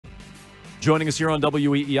Joining us here on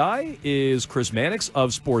WEEI is Chris Mannix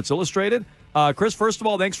of Sports Illustrated. Chris, first of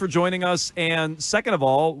all, thanks for joining us. And second of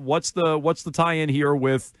all, what's the tie-in here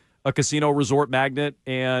with a casino resort magnate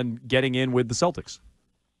and getting in with the Celtics?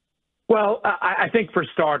 Well, I think for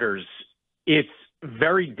starters, it's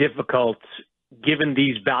very difficult, given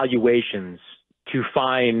these valuations, to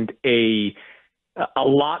find a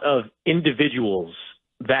lot of individuals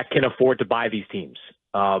that can afford to buy these teams.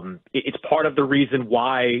 It's part of the reason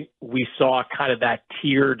why we saw kind of that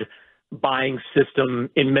tiered buying system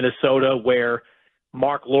in Minnesota, where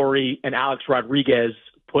Mark Lowry and Alex Rodriguez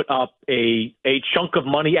put up a chunk of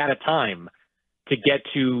money at a time to get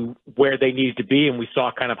to where they needed to be. And we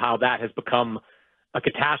saw kind of how that has become a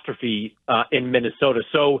catastrophe in Minnesota.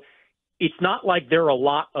 So it's not like there are a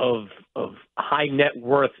lot of high net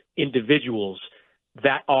worth individuals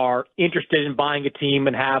that are interested in buying a team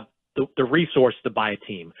and have the resource to buy a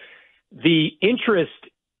team. The interest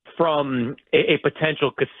from a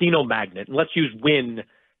potential casino magnate, and let's use Wynn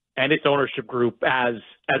and its ownership group as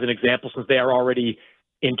an example, since they are already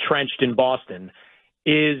entrenched in Boston,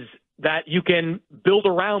 is that you can build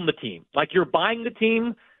around the team. Like, you're buying the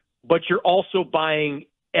team, but you're also buying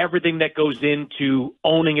everything that goes into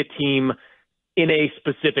owning a team in a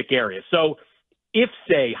specific area. So if,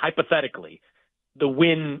 say, hypothetically, the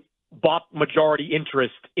Wynn bought majority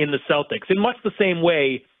interest in the Celtics, in much the same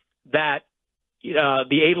way that the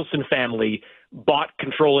Adelson family bought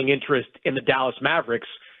controlling interest in the Dallas Mavericks,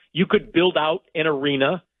 you could build out an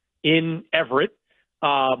arena in Everett,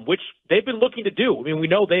 which they've been looking to do. I mean, we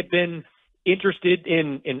know they've been interested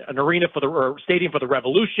in an arena or stadium for the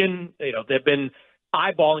Revolution. You know, they've been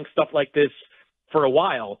eyeballing stuff like this for a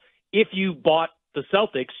while. If you bought the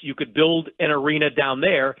Celtics, you could build an arena down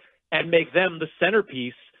there and make them the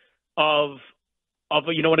centerpiece of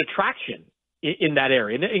an attraction in that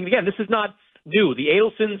area. And again, this is not new. The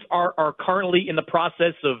Adelsons are currently in the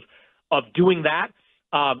process of doing that.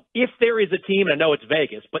 If there is a team, and I know it's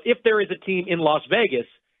Vegas, but if there is a team in Las Vegas,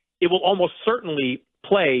 it will almost certainly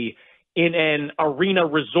play in an arena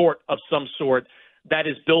resort of some sort that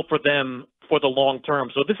is built for them for the long term.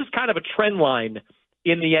 So this is kind of a trend line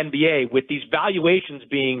in the NBA, with these valuations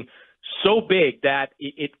being so big that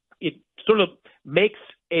it sort of makes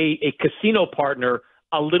a casino partner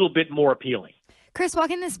a little bit more appealing. Chris,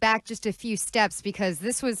 walking this back just a few steps, because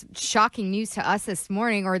this was shocking news to us this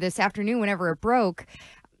morning or this afternoon whenever it broke.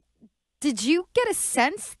 Did you get a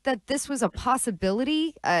sense that this was a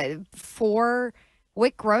possibility for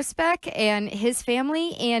Wyc Grousbeck and his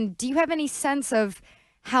family? And do you have any sense of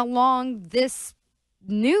how long this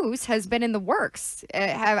news has been in the works,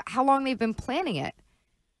 how long they've been planning it?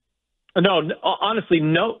 No, honestly,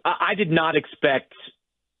 no. I did not expect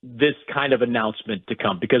this kind of announcement to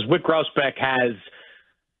come, because Wyc Grousbeck has,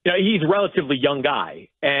 he's a relatively young guy,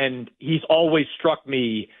 and he's always struck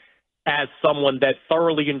me as someone that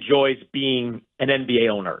thoroughly enjoys being an NBA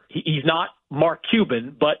owner. He's not Mark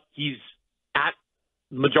Cuban, but he's at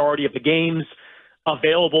majority of the games,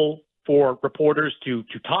 available for reporters to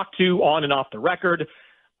talk to on and off the record.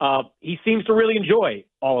 He seems to really enjoy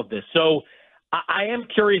all of this. So I am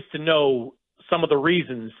curious to know some of the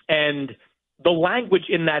reasons, and the language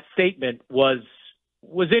in that statement was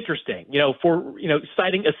interesting,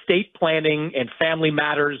 citing estate planning and family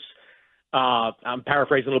matters. I'm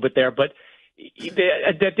paraphrasing a little bit there, but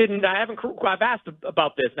I've asked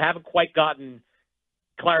about this, and I haven't quite gotten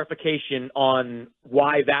clarification on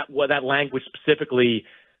why that language specifically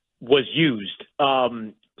was used.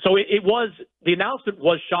 So the announcement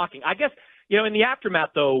was shocking. I guess, in the aftermath,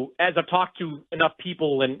 though, as I've talked to enough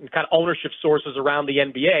people and kind of ownership sources around the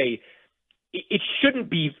NBA, it shouldn't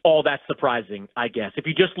be all that surprising, I guess, if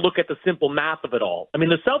you just look at the simple math of it all. I mean,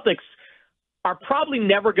 the Celtics are probably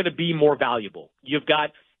never going to be more valuable. You've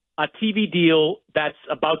got a TV deal that's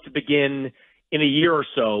about to begin in a year or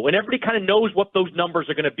so, and everybody kind of knows what those numbers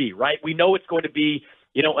are going to be, right? We know it's going to be,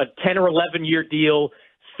 a 10 or 11-year deal,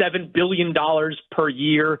 $7 billion per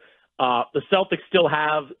year. The Celtics still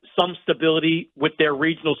have some stability with their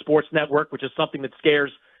regional sports network, which is something that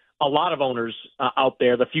scares a lot of owners out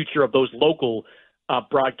there, the future of those local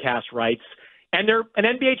broadcast rights. And they're an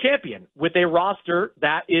NBA champion with a roster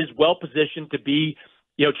that is well-positioned to be,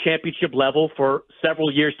 championship level for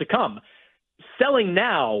several years to come. Selling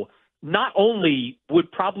now not only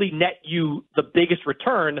would probably net you the biggest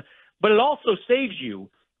return, but it also saves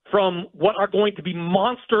you from what are going to be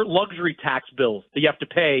monster luxury tax bills that you have to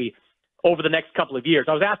pay over the next couple of years.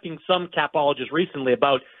 I was asking some capologists recently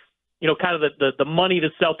about, kind of the money the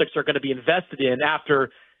Celtics are going to be invested in after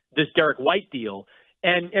this Derek White deal.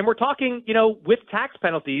 And we're talking, with tax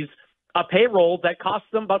penalties, a payroll that costs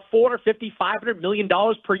them about $450, $500 million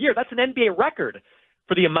per year. That's an NBA record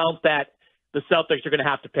for the amount that the Celtics are going to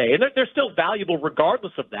have to pay. And they're still valuable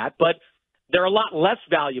regardless of that, but they're a lot less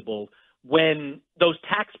valuable when those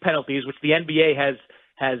tax penalties, which the NBA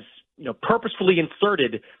has purposefully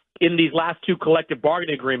inserted in these last two collective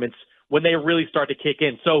bargaining agreements, when they really start to kick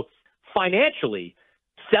in. So financially,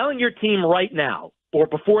 selling your team right now or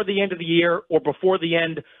before the end of the year or before the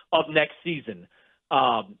end of next season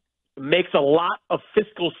makes a lot of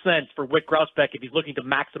fiscal sense for Wyc Grousbeck if he's looking to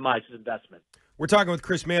maximize his investment. We're talking with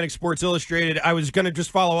Chris Mannix, Sports Illustrated. I was going to just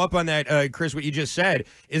follow up on that, Chris, what you just said,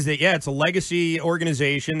 is that, yeah, it's a legacy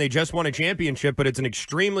organization. They just won a championship, but it's an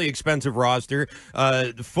extremely expensive roster,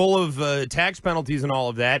 full of tax penalties and all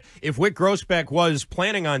of that. If Wyc Grousbeck was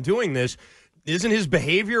planning on doing this, isn't his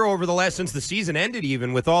behavior over the last, since the season ended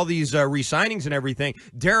even, with all these re-signings and everything,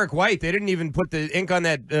 Derek White, they didn't even put the ink on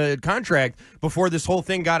that contract before this whole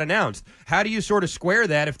thing got announced. How do you sort of square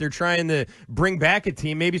that if they're trying to bring back a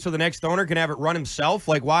team, maybe so the next owner can have it run himself?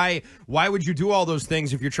 Like, why would you do all those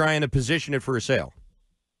things if you're trying to position it for a sale?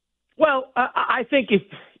 Well, I think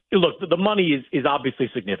look, the money is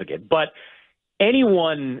obviously significant, but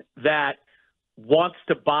anyone that wants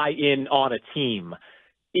to buy in on a team,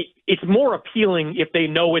 it's more appealing if they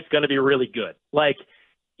know it's going to be really good. Like,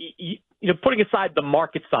 putting aside the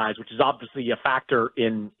market size, which is obviously a factor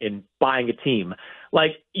in buying a team,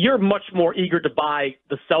 like, you're much more eager to buy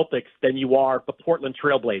the Celtics than you are the Portland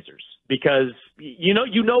Trailblazers, because you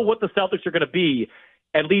know what the Celtics are going to be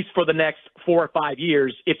at least for the next 4 or 5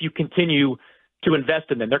 years if you continue to invest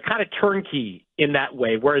in them. They're kind of turnkey in that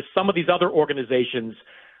way, whereas some of these other organizations,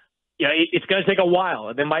 it's going to take a while,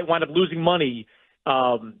 and they might wind up losing money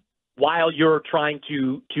while you're trying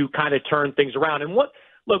to kind of turn things around. And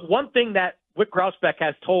one thing that Wyc Grousbeck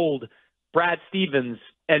has told Brad Stevens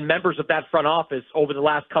and members of that front office over the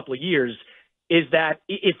last couple of years is that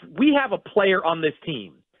if we have a player on this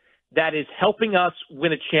team that is helping us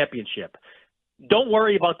win a championship, don't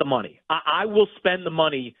worry about the money. I will spend the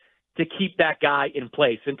money to keep that guy in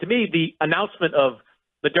place. And to me, the announcement of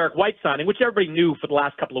the Derek White signing, which everybody knew for the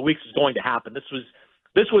last couple of weeks was going to happen, this was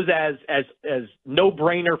as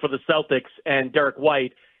no-brainer for the Celtics and Derek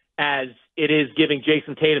White as it is giving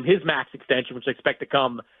Jason Tatum his max extension, which I expect to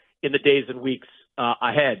come in the days and weeks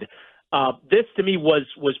ahead. This, to me, was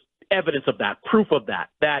evidence of that, proof of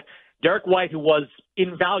that Derek White, who was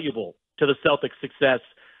invaluable to the Celtics' success,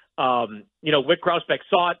 Wyc Grousbeck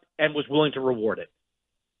saw it and was willing to reward it.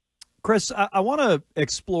 Chris, I want to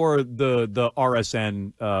explore the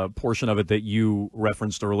RSN portion of it that you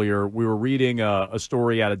referenced earlier. We were reading a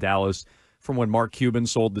story out of Dallas from when Mark Cuban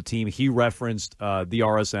sold the team. He referenced the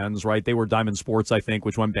RSNs, right? They were Diamond Sports, I think,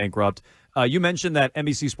 which went bankrupt. You mentioned that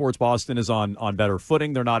NBC Sports Boston is on better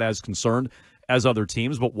footing. They're not as concerned as other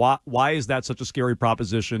teams. But why is that such a scary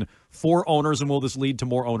proposition for owners, and will this lead to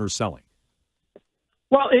more owners selling?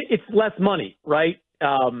 Well, it's less money, right?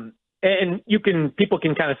 And people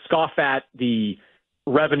can kind of scoff at the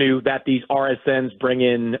revenue that these RSNs bring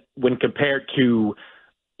in when compared to,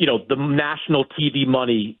 the national TV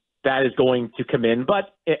money that is going to come in.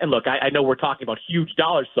 And look, I know we're talking about huge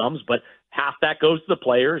dollar sums, but half that goes to the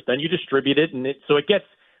players, then you distribute it, and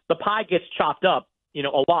the pie gets chopped up,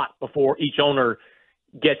 a lot before each owner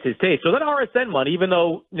gets his taste. So that RSN money, even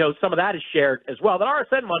though, some of that is shared as well, that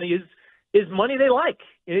RSN money is money they like.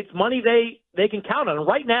 It's money they can count on. And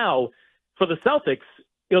right now, for the Celtics,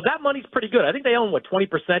 that money's pretty good. I think they own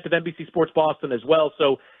 20% of NBC Sports Boston as well.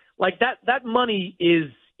 So, like, that money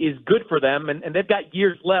is good for them, and they've got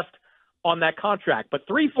years left on that contract. But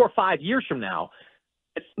 3, 4, 5 years from now,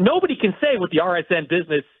 nobody can say what the RSN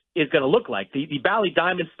business is going to look like. The Bally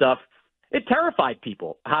Diamond stuff, it terrified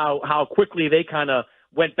people. How quickly they kind of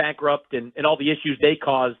went bankrupt and all the issues they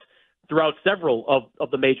caused throughout several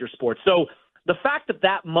of the major sports. So the fact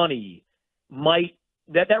that money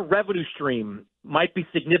that revenue stream might be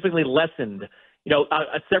significantly lessened,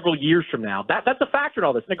 several years from now, that's a factor in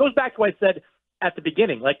all this. And it goes back to what I said at the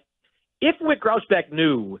beginning. Like, if Wyc Grousbeck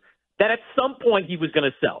knew that at some point he was going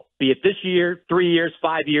to sell, be it this year, 3 years,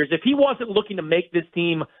 5 years, if he wasn't looking to make this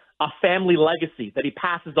team a family legacy that he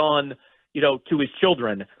passes on, to his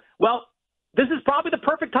children, well, this is probably the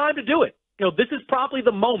perfect time to do it. This is probably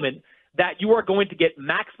the moment that you are going to get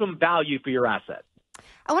maximum value for your asset.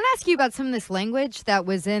 I want to ask you about some of this language that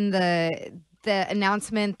was in the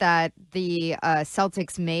announcement that the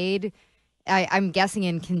Celtics made. I'm guessing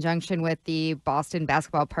in conjunction with the Boston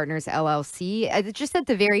Basketball Partners LLC. Just at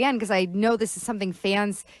the very end, because I know this is something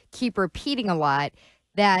fans keep repeating a lot,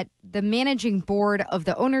 that the managing board of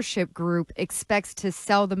the ownership group expects to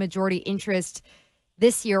sell the majority interest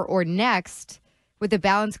this year or next, with the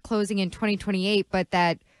balance closing in 2028, but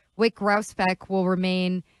that Wyc Grousbeck will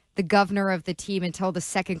remain the governor of the team until the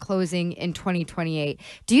second closing in 2028.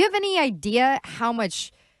 Do you have any idea how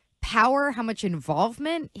much power, how much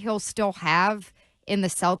involvement he'll still have in the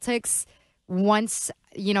Celtics once,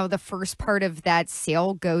 the first part of that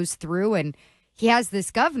sale goes through and he has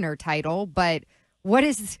this governor title, but what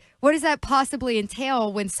does that possibly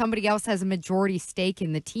entail when somebody else has a majority stake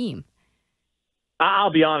in the team?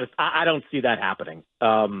 I'll be honest, I don't see that happening.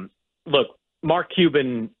 Look, Mark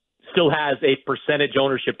Cuban still has a percentage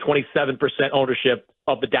ownership, 27% ownership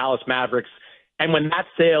of the Dallas Mavericks. And when that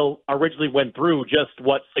sale originally went through just,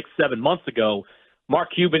 6-7 months ago, Mark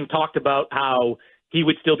Cuban talked about how he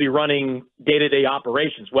would still be running day-to-day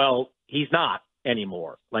operations. Well, he's not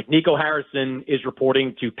anymore. Like Nico Harrison is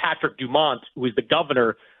reporting to Patrick Dumont, who is the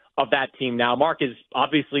governor of that team now. Mark is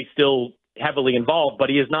obviously still heavily involved, but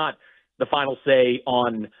he is not the final say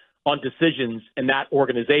on decisions in that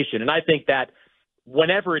organization. And I think that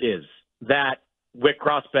whenever it is that Wyc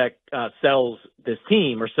Grousbeck sells this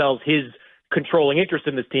team or sells his controlling interest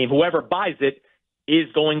in this team, whoever buys it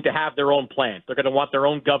is going to have their own plan. They're going to want their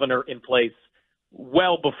own governor in place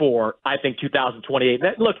well before, I think, 2028.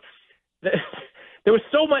 Look, there was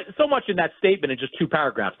so much in that statement in just 2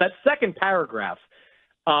 paragraphs. That second paragraph,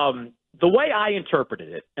 the way I interpreted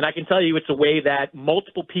it, and I can tell you it's a way that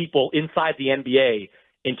multiple people inside the NBA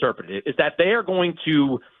interpreted it, is that they are going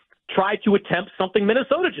to try to attempt something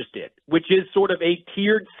Minnesota just did, which is sort of a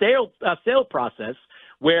tiered sale process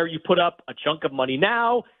where you put up a chunk of money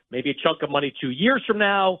now, maybe a chunk of money 2 years from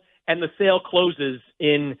now, and the sale closes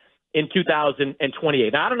in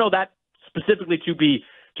 2028. Now, I don't know that specifically to be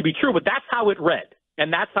true, but that's how it read,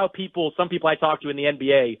 and that's how some people I talked to in the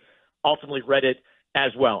NBA ultimately read it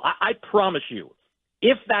as well. I promise you,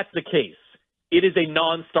 if that's the case, it is a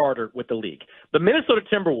non-starter with the league. The Minnesota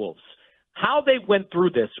Timberwolves, how they went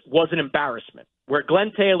through this was an embarrassment, where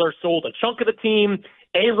Glenn Taylor sold a chunk of the team,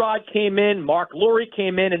 A-Rod came in, Mark Lowry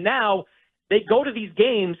came in, and now they go to these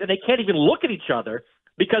games and they can't even look at each other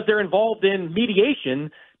because they're involved in mediation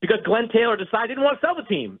because Glenn Taylor decided he didn't want to sell the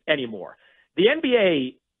team anymore. The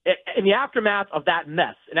NBA, in the aftermath of that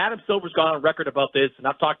mess, and Adam Silver's gone on record about this, and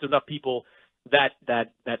I've talked to enough people that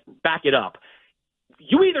back it up,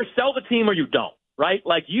 you either sell the team or you don't, right?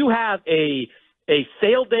 Like you have a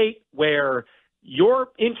sale date where your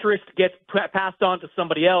interest gets passed on to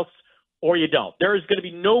somebody else or you don't. There is going to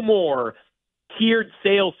be no more tiered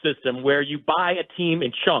sales system where you buy a team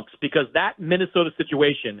in chunks, because that Minnesota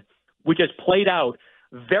situation, which has played out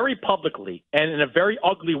very publicly and in a very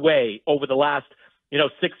ugly way over the last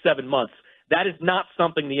 6-7 months, that is not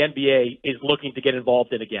something the NBA is looking to get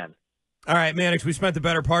involved in again. All right, Mannix, we spent the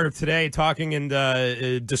better part of today talking and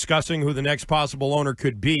discussing who the next possible owner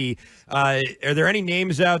could be. Are there any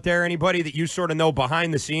names out there, anybody that you sort of know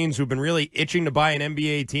behind the scenes who've been really itching to buy an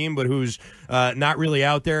NBA team but who's not really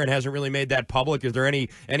out there and hasn't really made that public? Is there any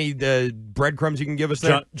breadcrumbs you can give us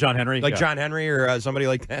there? John Henry. Like John Henry or somebody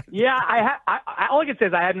like that? Yeah, all I can say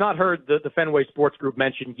is I have not heard the Fenway Sports Group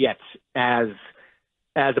mentioned yet as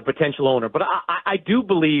a potential owner. But I do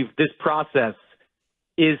believe this process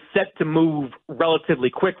is set to move relatively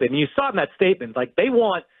quickly. I mean, you saw in that statement, like they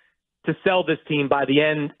want to sell this team by the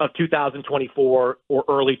end of 2024 or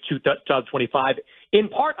early 2025. In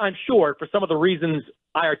part, I'm sure, for some of the reasons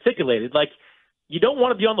I articulated. Like, you don't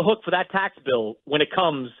want to be on the hook for that tax bill when it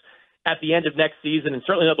comes at the end of next season, and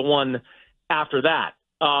certainly not the one after that.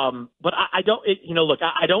 But I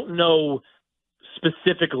don't know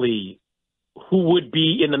specifically who would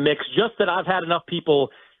be in the mix, just that I've had enough people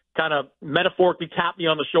kind of metaphorically tap me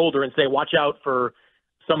on the shoulder and say, watch out for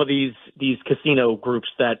some of these casino groups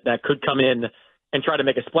that could come in and try to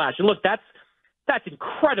make a splash. And look, that's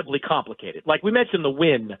incredibly complicated. Like we mentioned the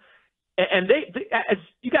Wynn, and they as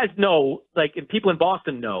you guys know, like, and people in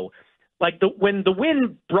Boston know, like when the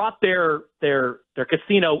Wynn brought their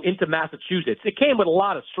casino into Massachusetts, it came with a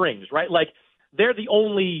lot of strings, right? Like they're the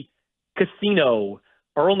only casino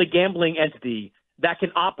or only gambling entity that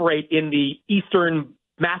can operate in the eastern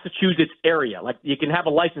Massachusetts area. Like you can have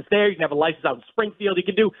a license there, you can have a license out in Springfield,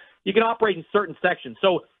 you can operate in certain sections.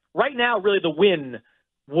 So right now, really the Wynn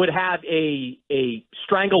would have a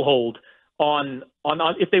stranglehold on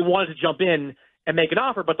if they wanted to jump in and make an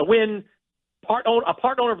offer. But the Wynn, a part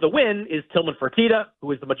owner of the Wynn is Tillman Fertitta,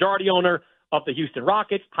 who is the majority owner of the Houston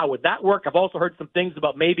Rockets. How would that work? I've also heard some things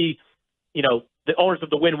about maybe, the owners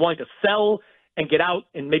of the Wynn wanting to sell and get out,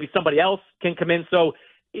 and maybe somebody else can come in. So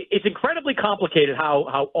it's incredibly complicated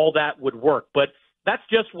how all that would work. But that's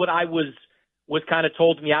just what I was kind of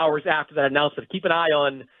told in the hours after that announcement. Keep an eye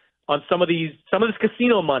on some of this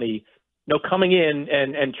casino money coming in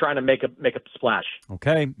and trying to make a splash.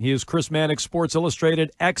 Okay. He is Chris Mannix, Sports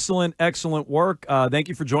Illustrated. Excellent, excellent work. Thank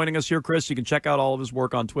you for joining us here, Chris. You can check out all of his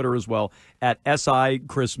work on Twitter as well at SI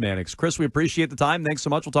Chris Mannix. Chris, we appreciate the time. Thanks so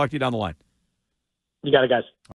much. We'll talk to you down the line. You got it, guys.